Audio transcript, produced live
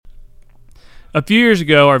A few years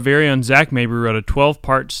ago, our very own Zach Mabry wrote a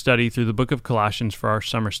 12-part study through the book of Colossians for our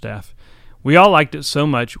summer staff. We all liked it so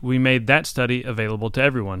much, we made that study available to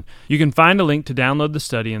everyone. You can find a link to download the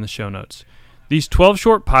study in the show notes. These 12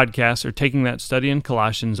 short podcasts are taking that study in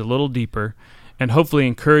Colossians a little deeper and hopefully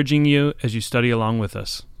encouraging you as you study along with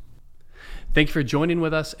us. Thank you for joining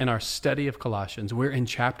with us in our study of Colossians. We're in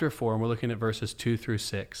chapter 4, and we're looking at verses 2 through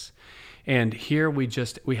 6. And here we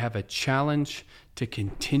have a challenge to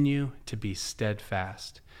continue to be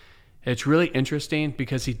steadfast. It's really interesting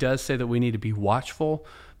because he does say that we need to be watchful,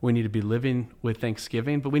 we need to be living with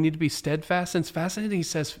thanksgiving, but we need to be steadfast. And it's fascinating, he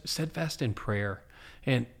says steadfast in prayer.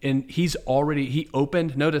 And he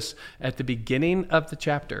opened, notice at the beginning of the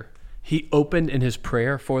chapter, he opened in his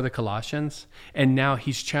prayer for the Colossians, and now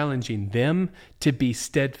he's challenging them to be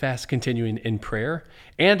steadfast, continuing in prayer.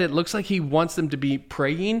 And it looks like he wants them to be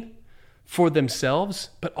praying for themselves,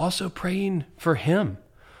 but also praying for him,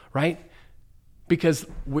 right? Because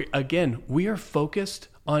we are focused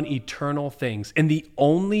on eternal things, and the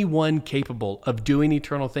only one capable of doing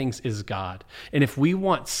eternal things is God. And if we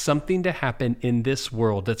want something to happen in this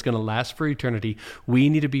world that's going to last for eternity, we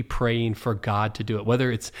need to be praying for God to do it,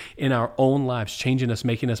 whether it's in our own lives, changing us,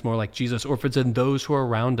 making us more like Jesus, or if it's in those who are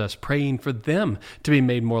around us, praying for them to be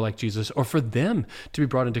made more like Jesus, or for them to be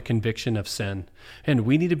brought into conviction of sin. And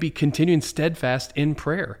we need to be continuing steadfast in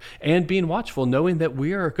prayer and being watchful, knowing that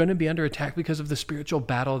we are going to be under attack because of the spiritual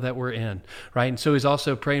battle that we're in, right? And so he's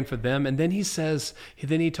also praying for them. And then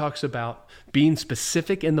he talks about being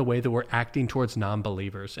specific in the way that we're acting towards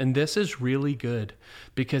non-believers. And this is really good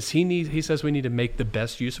because he says we need to make the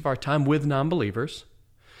best use of our time with non-believers,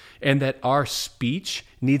 and that our speech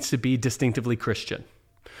needs to be distinctively Christian.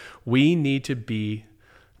 We need to be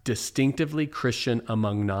distinctively Christian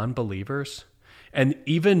among non-believers. And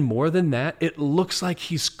even more than that, it looks like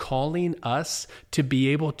he's calling us to be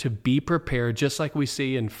able to be prepared, just like we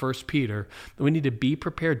see in 1 Peter. We need to be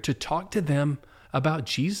prepared to talk to them about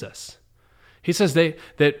Jesus. He says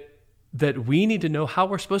that we need to know how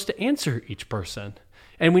we're supposed to answer each person.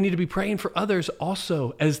 And we need to be praying for others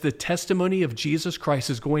also as the testimony of Jesus Christ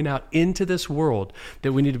is going out into this world,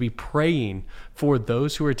 that we need to be praying for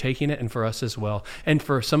those who are taking it and for us as well. And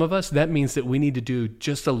for some of us, that means that we need to do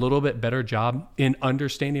just a little bit better job in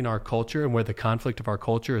understanding our culture and where the conflict of our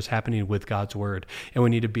culture is happening with God's word. And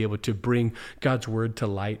we need to be able to bring God's word to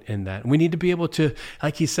light in that. And we need to be able to,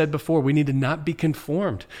 like he said before, we need to not be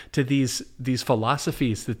conformed to these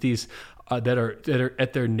philosophies that are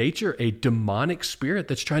at their nature a demonic spirit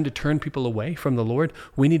that's trying to turn people away from the Lord.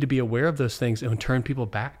 We need to be aware of those things and turn people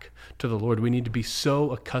back to the Lord. We need to be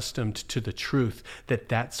so accustomed to the truth that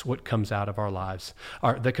that's what comes out of our lives,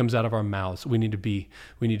 that comes out of our mouths. We need to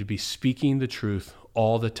be speaking the truth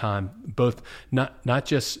all the time, both not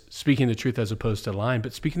just speaking the truth as opposed to lying,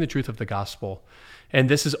 but speaking the truth of the gospel. And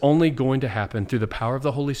this is only going to happen through the power of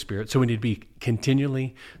the Holy Spirit. So we need to be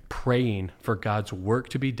continually praying for God's work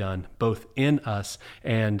to be done, both in us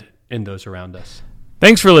and in those around us.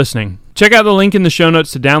 Thanks for listening. Check out the link in the show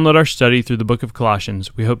notes to download our study through the book of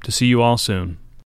Colossians. We hope to see you all soon.